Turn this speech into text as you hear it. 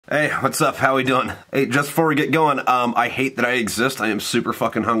Hey, what's up? How we doing? Hey, just before we get going, I hate that I exist. I am super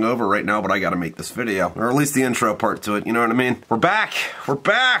fucking hungover right now, but I gotta make this video. Or at least the intro part to it, you know what I mean? We're back! We're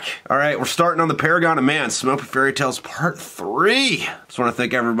back! Alright, we're starting on the Paragon of Man, Smoke Fairy Tales Part 3. Just want to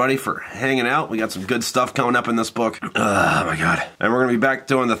thank everybody for hanging out. We got some good stuff coming up in this book. Oh my god. And we're gonna be back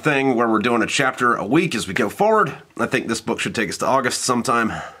doing the thing where we're doing a chapter a week as we go forward. I think this book should take us to August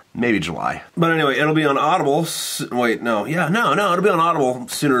sometime. Maybe July. But anyway, it'll be on Audible. Wait, no. Yeah, no, it'll be on Audible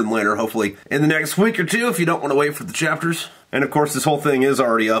sooner than later, hopefully. In the next week or two, if you don't want to wait for the chapters. And of course, this whole thing is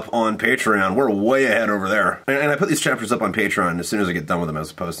already up on Patreon. We're way ahead over there. And I put these chapters up on Patreon as soon as I get done with them, as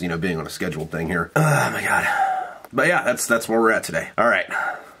opposed to, you know, being on a scheduled thing here. Oh my god. But yeah, that's where we're at today. Alright.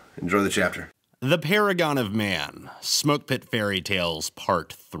 Enjoy the chapter. The Paragon of Man, Smoke Pit Fairy Tales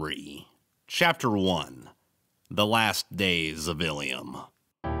Part 3. Chapter 1. The Last Days of Ilium.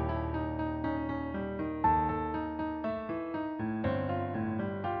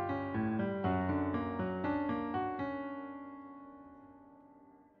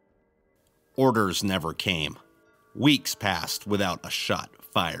 Orders never came. Weeks passed without a shot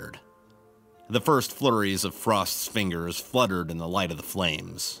fired. The first flurries of Frost's fingers fluttered in the light of the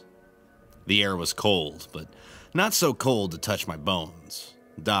flames. The air was cold, but not so cold to touch my bones.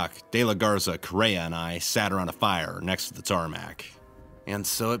 Doc, DeLaGarza, Correa, and I sat around a fire next to the tarmac. And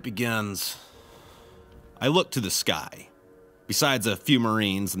so it begins. I looked to the sky. Besides a few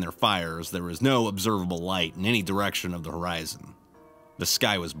Marines and their fires, there was no observable light in any direction of the horizon. The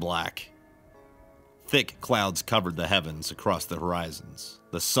sky was black. Thick clouds covered the heavens across the horizons.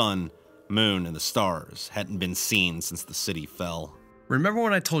 The sun, moon, and the stars hadn't been seen since the city fell. Remember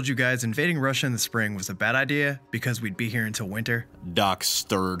when I told you guys invading Russia in the spring was a bad idea because we'd be here until winter? Doc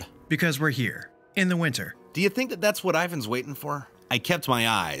stirred. Because we're here, in the winter. Do you think that that's what Ivan's waiting for? I kept my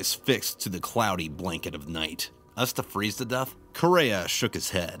eyes fixed to the cloudy blanket of night. Us to freeze to death? Correa shook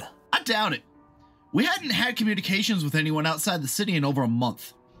his head. I doubt it. We hadn't had communications with anyone outside the city in over a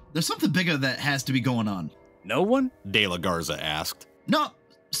month. There's something bigger that has to be going on. No one? DeLaGarza asked. No,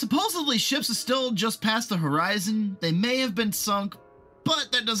 supposedly ships are still just past the horizon. They may have been sunk, but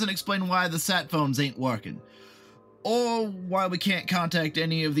that doesn't explain why the sat phones ain't working. Or why we can't contact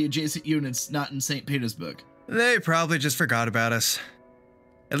any of the adjacent units not in St. Petersburg. They probably just forgot about us.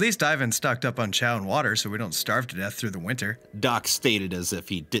 At least Ivan stocked up on chow and water so we don't starve to death through the winter. Doc stated as if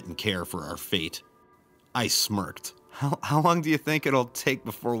he didn't care for our fate. I smirked. How long do you think it'll take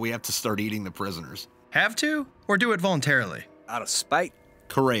before we have to start eating the prisoners? Have to? Or do it voluntarily? Out of spite?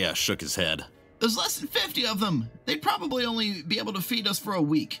 Correa shook his head. There's less than 50 of them. They'd probably only be able to feed us for a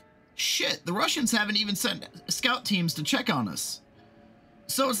week. Shit, the Russians haven't even sent scout teams to check on us.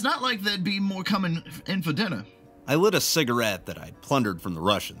 So it's not like there'd be more coming in for dinner. I lit a cigarette that I'd plundered from the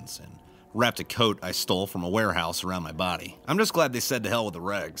Russians and wrapped a coat I stole from a warehouse around my body. I'm just glad they said to hell with the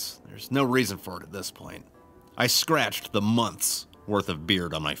regs. There's no reason for it at this point. I scratched the month's worth of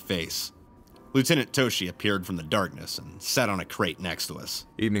beard on my face. Lieutenant Toshi appeared from the darkness and sat on a crate next to us.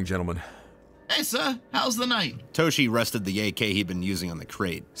 Evening, gentlemen. Hey, sir, how's the night? Toshi rested the AK he'd been using on the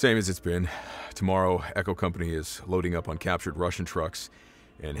crate. Same as it's been. Tomorrow, Echo Company is loading up on captured Russian trucks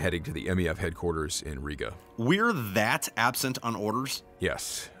and heading to the MEF headquarters in Riga. We're that absent on orders?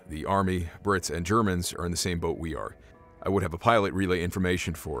 Yes. The Army, Brits, and Germans are in the same boat we are. I would have a pilot relay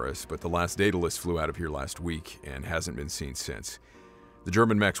information for us, but the last Daedalus flew out of here last week and hasn't been seen since. The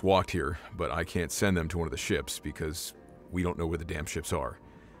German mechs walked here, but I can't send them to one of the ships because we don't know where the damn ships are.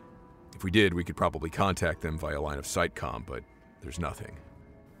 If we did, we could probably contact them via line of sight comm, but there's nothing.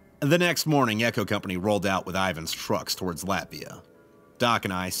 The next morning, Echo Company rolled out with Ivan's trucks towards Latvia. Doc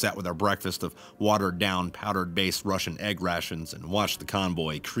and I sat with our breakfast of watered-down, powdered-based Russian egg rations and watched the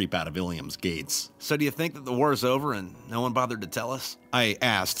convoy creep out of Ilium's gates. So do you think that the war's over and no one bothered to tell us? I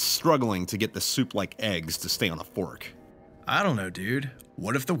asked, struggling to get the soup-like eggs to stay on a fork. I don't know, dude.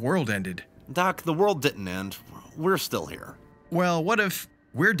 What if the world ended? Doc, the world didn't end. We're still here. Well, what if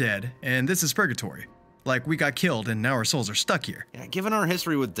we're dead and this is purgatory? Like we got killed and now our souls are stuck here. Yeah, given our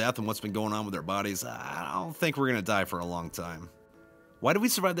history with death and what's been going on with our bodies, I don't think we're gonna die for a long time. Why did we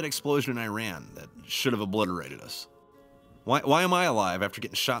survive that explosion in Iran that should have obliterated us? Why am I alive after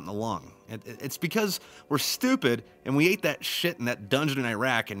getting shot in the lung? It's because we're stupid and we ate that shit in that dungeon in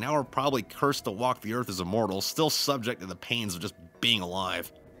Iraq and now we're probably cursed to walk the earth as immortals, still subject to the pains of just being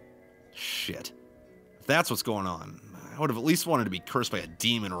alive. Shit. If that's what's going on, I would have at least wanted to be cursed by a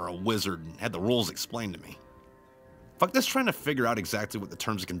demon or a wizard and had the rules explained to me. Fuck this trying to figure out exactly what the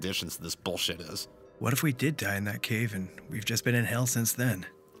terms and conditions of this bullshit is. What if we did die in that cave and we've just been in hell since then?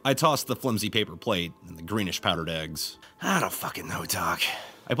 I tossed the flimsy paper plate and the greenish powdered eggs. I don't fucking know, Doc.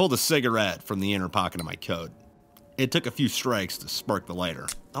 I pulled a cigarette from the inner pocket of my coat. It took a few strikes to spark the lighter.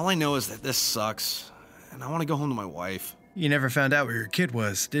 All I know is that this sucks, and I want to go home to my wife. You never found out where your kid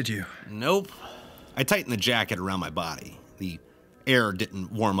was, did you? Nope. I tightened the jacket around my body. The air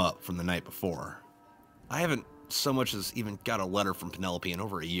didn't warm up from the night before. I haven't so much as even got a letter from Penelope in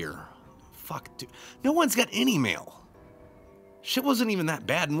over a year. Fuck, dude. No one's got any mail. Shit wasn't even that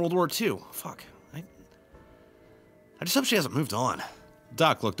bad in World War II. Fuck. I just hope she hasn't moved on.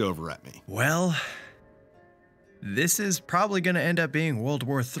 Doc looked over at me. Well, this is probably going to end up being World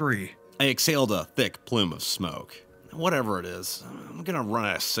War III. I exhaled a thick plume of smoke. Whatever it is, I'm going to run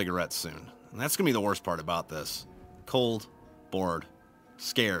out of cigarettes soon. And that's going to be the worst part about this. Cold, bored,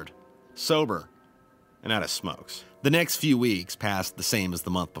 scared, sober, and out of smokes. The next few weeks passed the same as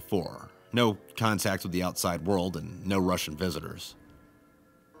the month before. No contact with the outside world and no Russian visitors.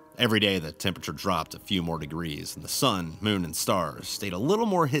 Every day the temperature dropped a few more degrees and the sun, moon, and stars stayed a little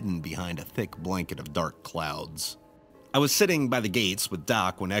more hidden behind a thick blanket of dark clouds. I was sitting by the gates with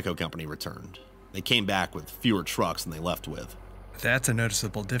Doc when Echo Company returned. They came back with fewer trucks than they left with. That's a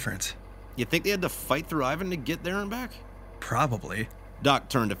noticeable difference. You think they had to fight through Ivan to get there and back? Probably. Doc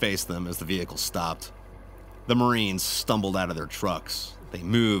turned to face them as the vehicle stopped. The Marines stumbled out of their trucks. They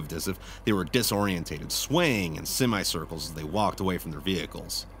moved as if they were disorientated, swaying in semicircles as they walked away from their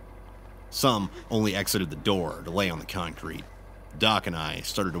vehicles. Some only exited the door to lay on the concrete. Doc and I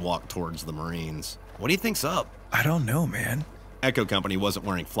started to walk towards the Marines. What do you think's up? I don't know, man. Echo Company wasn't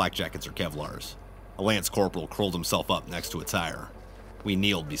wearing flak jackets or Kevlars. A lance corporal curled himself up next to a tire. We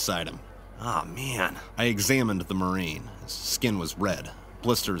kneeled beside him. Ah, man. I examined the Marine. His skin was red.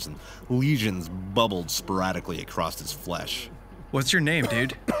 Blisters and lesions bubbled sporadically across his flesh. What's your name,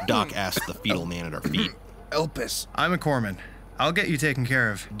 dude? Doc asked the fetal man at our feet. Elpis. I'm a corpsman. I'll get you taken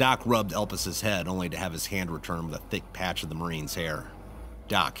care of. Doc rubbed Elpis's head, only to have his hand return with a thick patch of the Marine's hair.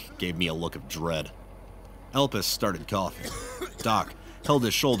 Doc gave me a look of dread. Elpis started coughing. Doc held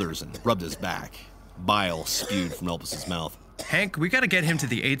his shoulders and rubbed his back. Bile spewed from Elpis's mouth. Hank, we gotta get him to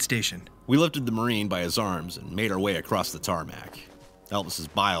the aid station. We lifted the Marine by his arms and made our way across the tarmac. Elpis's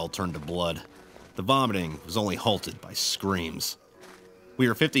bile turned to blood. The vomiting was only halted by screams. We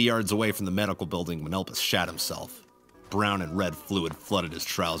were 50 yards away from the medical building when Elpis shat himself. Brown and red fluid flooded his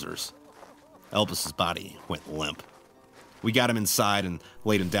trousers. Elpis's body went limp. We got him inside and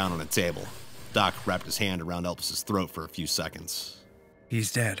laid him down on a table. Doc wrapped his hand around Elpis's throat for a few seconds.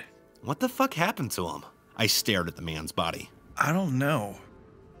 He's dead. What the fuck happened to him? I stared at the man's body. I don't know.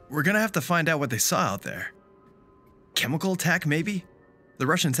 We're gonna have to find out what they saw out there. Chemical attack, maybe? The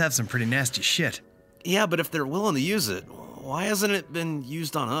Russians have some pretty nasty shit. Yeah, but if they're willing to use it, why hasn't it been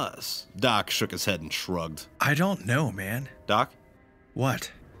used on us? Doc shook his head and shrugged. I don't know, man. Doc?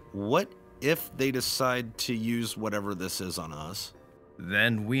 What? What if they decide to use whatever this is on us?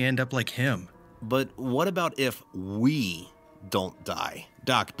 Then we end up like him. But what about if we don't die?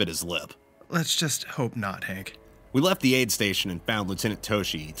 Doc bit his lip. Let's just hope not, Hank. We left the aid station and found Lieutenant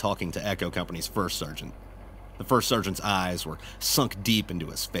Toshi talking to Echo Company's first sergeant. The first sergeant's eyes were sunk deep into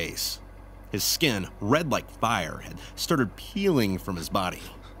his face. His skin, red like fire, had started peeling from his body.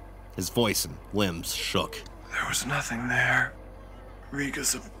 His voice and limbs shook. There was nothing there.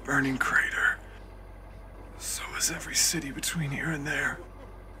 Riga's a burning crater. So is every city between here and there.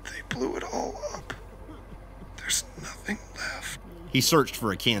 They blew it all up. There's nothing left. He searched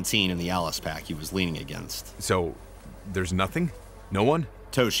for a canteen in the Alice pack he was leaning against. So, there's nothing? No one?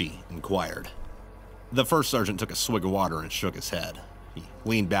 Toshi inquired. The first sergeant took a swig of water and shook his head. He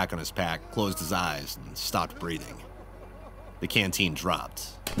leaned back on his pack, closed his eyes, and stopped breathing. The canteen dropped.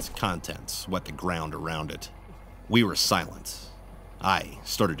 Its contents wet the ground around it. We were silent. I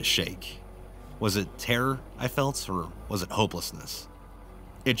started to shake. Was it terror I felt, or was it hopelessness?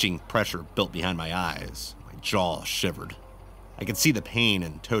 Itching pressure built behind my eyes. My jaw shivered. I could see the pain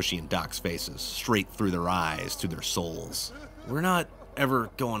in Toshi and Doc's faces, straight through their eyes to their souls. We're not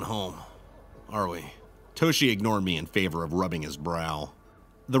ever going home, are we? Toshi ignored me in favor of rubbing his brow.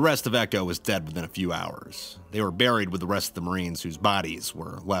 The rest of Echo was dead within a few hours. They were buried with the rest of the Marines whose bodies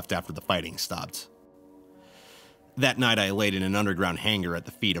were left after the fighting stopped. That night I laid in an underground hangar at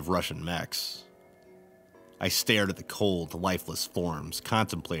the feet of Russian mechs. I stared at the cold, lifeless forms,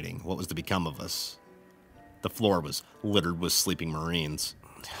 contemplating what was to become of us. The floor was littered with sleeping Marines.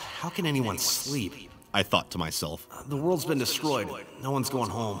 How can anyone sleep? I thought to myself. The world's been destroyed. No one's going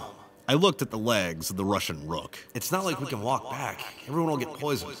home. I looked at the legs of the Russian rook. It's not like we can walk back. Everyone will get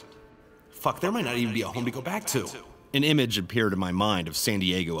poisoned. Fuck, there might not even be a home to go back to. An image appeared in my mind of San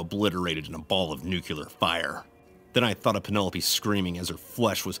Diego obliterated in a ball of nuclear fire. Then I thought of Penelope screaming as her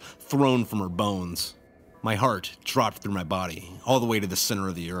flesh was thrown from her bones. My heart dropped through my body, all the way to the center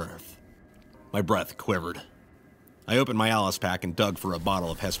of the earth. My breath quivered. I opened my Alice pack and dug for a bottle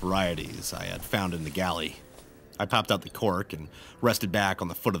of Hesperides I had found in the galley. I popped out the cork and rested back on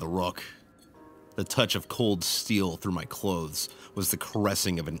the foot of the rook. The touch of cold steel through my clothes was the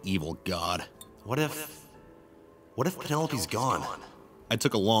caressing of an evil god. What if Penelope's gone? I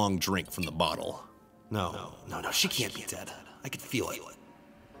took a long drink from the bottle. No, she can't be dead. I could feel it.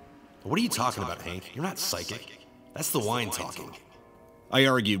 What are you talking about, Hank? You're not psychic. That's the wine talking. I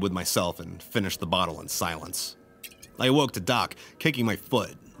argued with myself and finished the bottle in silence. I awoke to Doc, kicking my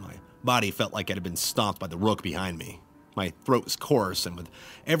foot. My body felt like it had been stomped by the rook behind me. My throat was coarse, and with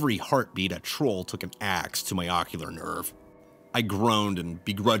every heartbeat, a troll took an axe to my ocular nerve. I groaned and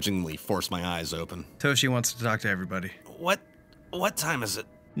begrudgingly forced my eyes open. Toshi wants to talk to everybody. What time is it?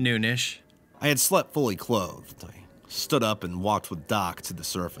 Noonish. I had slept fully clothed. I stood up and walked with Doc to the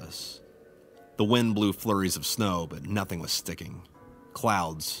surface. The wind blew flurries of snow, but nothing was sticking.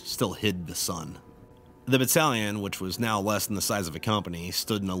 Clouds still hid the sun. The battalion, which was now less than the size of a company,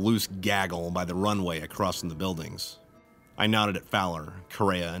 stood in a loose gaggle by the runway across from the buildings. I nodded at Fowler,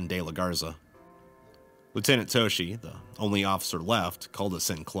 Correa, and DeLaGarza. Lieutenant Toshi, the only officer left, called us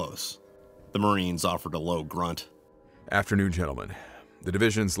in close. The Marines offered a low grunt. Afternoon, gentlemen. The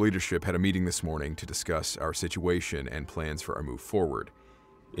division's leadership had a meeting this morning to discuss our situation and plans for our move forward.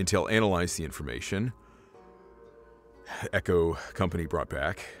 Intel analyzed the information Echo Company brought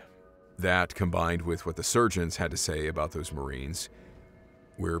back. That, combined with what the surgeons had to say about those Marines,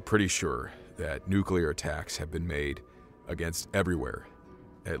 we're pretty sure that nuclear attacks have been made against everywhere,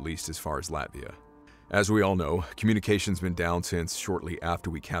 at least as far as Latvia. As we all know, communication's been down since shortly after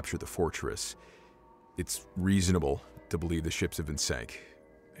we captured the fortress. It's reasonable to believe the ships have been sank,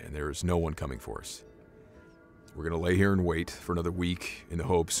 and there is no one coming for us. We're going to lay here and wait for another week in the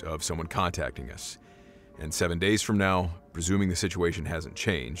hopes of someone contacting us. And 7 days from now, presuming the situation hasn't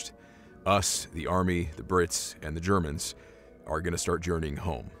changed, us, the Army, the Brits, and the Germans are going to start journeying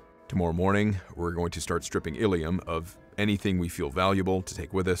home. Tomorrow morning, we're going to start stripping Ilium of anything we feel valuable to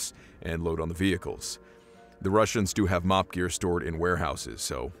take with us and load on the vehicles. The Russians do have mop gear stored in warehouses,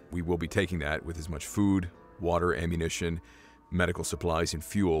 so we will be taking that with as much food, water, ammunition, medical supplies, and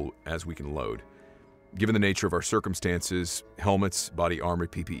fuel as we can load. Given the nature of our circumstances, helmets, body armor,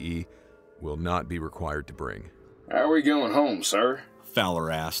 PPE will not be required to bring. How are we going home, sir?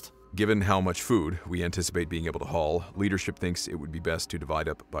 Fowler asked. Given how much food we anticipate being able to haul, leadership thinks it would be best to divide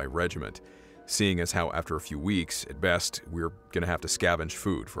up by regiment, seeing as how after a few weeks, at best, we're going to have to scavenge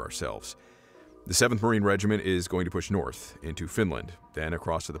food for ourselves. The 7th Marine Regiment is going to push north into Finland, then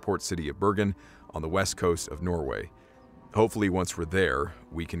across to the port city of Bergen on the west coast of Norway. Hopefully once we're there,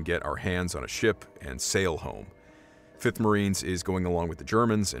 we can get our hands on a ship and sail home. 5th Marines is going along with the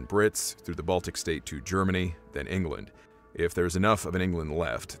Germans and Brits through the Baltic state to Germany, then England. If there's enough of an England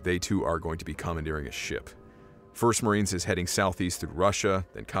left, they too are going to be commandeering a ship. 1st Marines is heading southeast through Russia,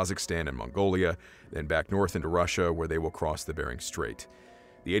 then Kazakhstan and Mongolia, then back north into Russia where they will cross the Bering Strait.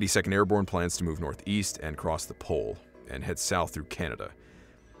 The 82nd Airborne plans to move northeast and cross the Pole, and head south through Canada.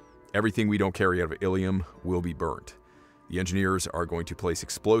 Everything we don't carry out of Ilium will be burnt. The engineers are going to place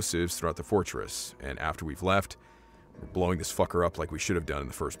explosives throughout the fortress, and after we've left, we're blowing this fucker up like we should have done in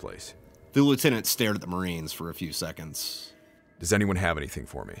the first place. The lieutenant stared at the Marines for a few seconds. Does anyone have anything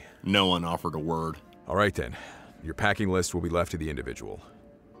for me? No one offered a word. All right then. Your packing list will be left to the individual.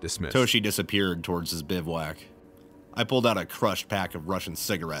 Dismissed. Toshi disappeared towards his bivouac. I pulled out a crushed pack of Russian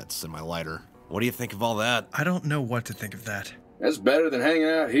cigarettes and my lighter. What do you think of all that? I don't know what to think of that. That's better than hanging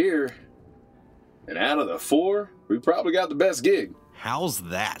out here. And out of the 4, we probably got the best gig. How's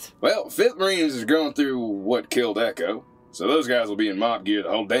that? Well, 5th Marines is going through what killed Echo, so those guys will be in mob gear the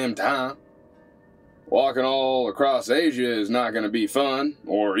whole damn time. Walking all across Asia is not going to be fun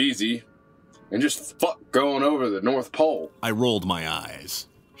or easy. And just fuck going over the North Pole. I rolled my eyes.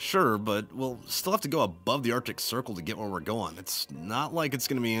 Sure, but we'll still have to go above the Arctic Circle to get where we're going. It's not like it's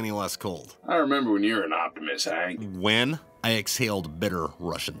going to be any less cold. I remember when you were an optimist, Hank. When? I exhaled bitter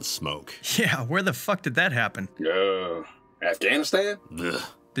Russian smoke. Yeah, where the fuck did that happen? Afghanistan? Ugh.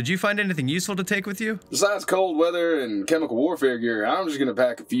 Did you find anything useful to take with you? Besides cold weather and chemical warfare gear, I'm just going to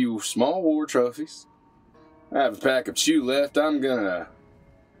pack a few small war trophies. I have a pack of chew left. I'm going to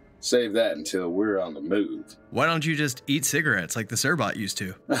save that until we're on the move. Why don't you just eat cigarettes like the Serbot used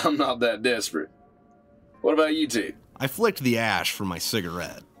to? I'm not that desperate. What about you two? I flicked the ash from my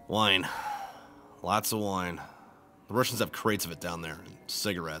cigarette. Wine. Lots of wine. The Russians have crates of it down there, and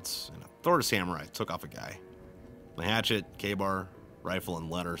cigarettes, and a Thor's hammer I took off a guy. My hatchet, K-bar, rifle,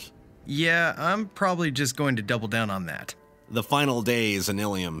 and letters. Yeah, I'm probably just going to double down on that. The final days in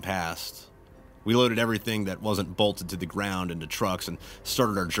Ilium passed. We loaded everything that wasn't bolted to the ground into trucks and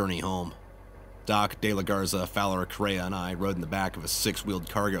started our journey home. Doc, DeLaGarza, Fowler, Correa, and I rode in the back of a 6-wheeled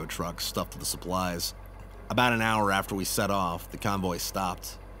cargo truck stuffed with the supplies. About an hour after we set off, the convoy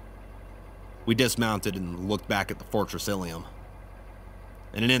stopped. We dismounted and looked back at the fortress Ilium.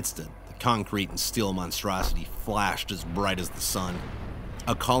 In an instant, the concrete and steel monstrosity flashed as bright as the sun.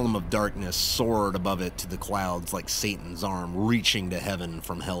 A column of darkness soared above it to the clouds like Satan's arm reaching to heaven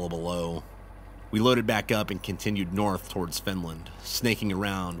from hell below. We loaded back up and continued north towards Finland, snaking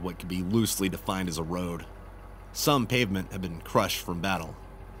around what could be loosely defined as a road. Some pavement had been crushed from battle.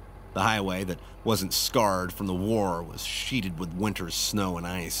 The highway that wasn't scarred from the war was sheeted with winter's snow and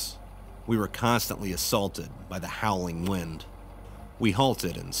ice. We were constantly assaulted by the howling wind. We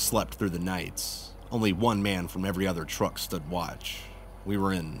halted and slept through the nights. Only one man from every other truck stood watch. We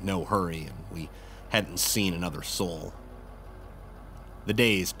were in no hurry, and we hadn't seen another soul. The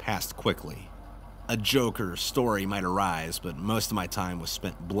days passed quickly. A Joker story might arise, but most of my time was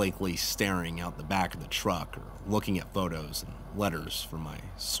spent blankly staring out the back of the truck or looking at photos and letters from my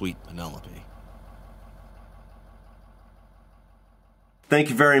sweet Penelope. Thank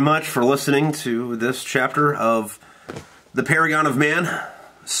you very much for listening to this chapter of The Paragon of Man,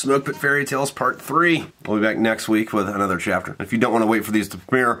 Smoke Pit Fairy Tales Part 3. We'll be back next week with another chapter. If you don't want to wait for these to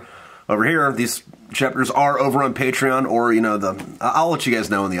premiere over here, these chapters are over on Patreon, or, you know, I'll let you guys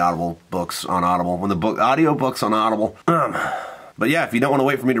know in the Audible books on Audible, when the audio books on Audible. But yeah, if you don't want to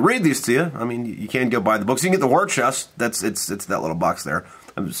wait for me to read these to you, I mean, you can go buy the books. You can get the War Chest. It's that little box there.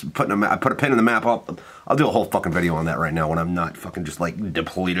 I'm just I put a pin in the map. I'll do a whole fucking video on that right now when I'm not fucking just like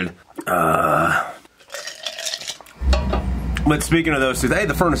depleted. But speaking of those two, hey,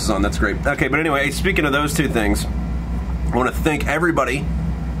 the furnace is on. That's great. Okay, but anyway, speaking of those two things, I want to thank everybody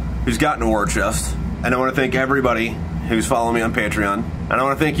who's gotten a War Chest, and I want to thank everybody who's following me on Patreon, and I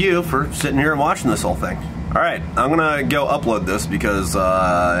want to thank you for sitting here and watching this whole thing. All right, I'm gonna go upload this because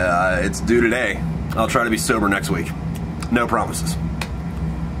it's due today. I'll try to be sober next week. No promises.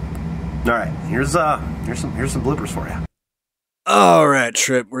 All right, here's some bloopers for you. Alright,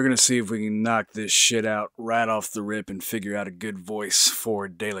 Trip, we're gonna see if we can knock this shit out right off the rip and figure out a good voice for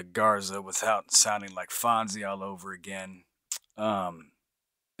DeLaGarza without sounding like Fonzie all over again.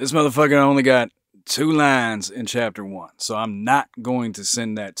 This motherfucker only got 2 lines in Chapter 1, so I'm not going to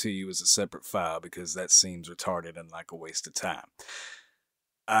send that to you as a separate file because that seems retarded and like a waste of time.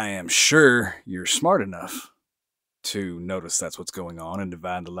 I am sure you're smart enough to notice that's what's going on and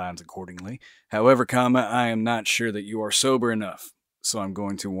divide the lines accordingly. However, I am not sure that you are sober enough, so I'm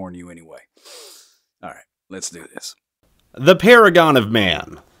going to warn you anyway. Alright, let's do this. The Paragon of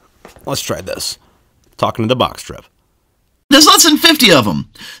Man. Let's try this. Talking to the box trip. There's less than 50 of them.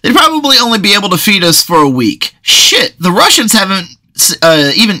 They'd probably only be able to feed us for a week. Shit, the Russians haven't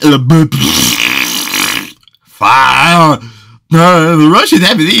even... the Russians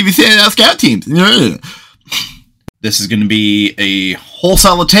haven't even sent out scout teams. This is going to be a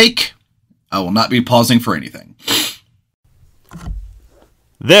wholesale take. I will not be pausing for anything.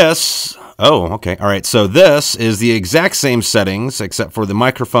 This... Oh, okay. All right. So this is the exact same settings, except for the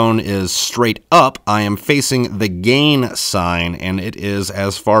microphone is straight up. I am facing the gain sign, and it is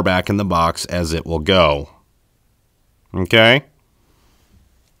as far back in the box as it will go. Okay?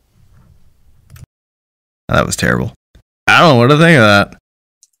 That was terrible. I don't know what to think of that.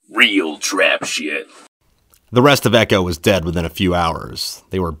 Real trap shit. The rest of Echo was dead within a few hours.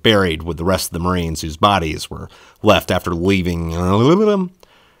 They were buried with the rest of the Marines whose bodies were left after leaving...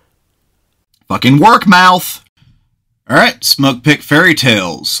 Fucking work, mouth! Alright, Smoke Pit Fairy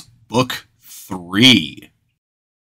Tales, Book 3.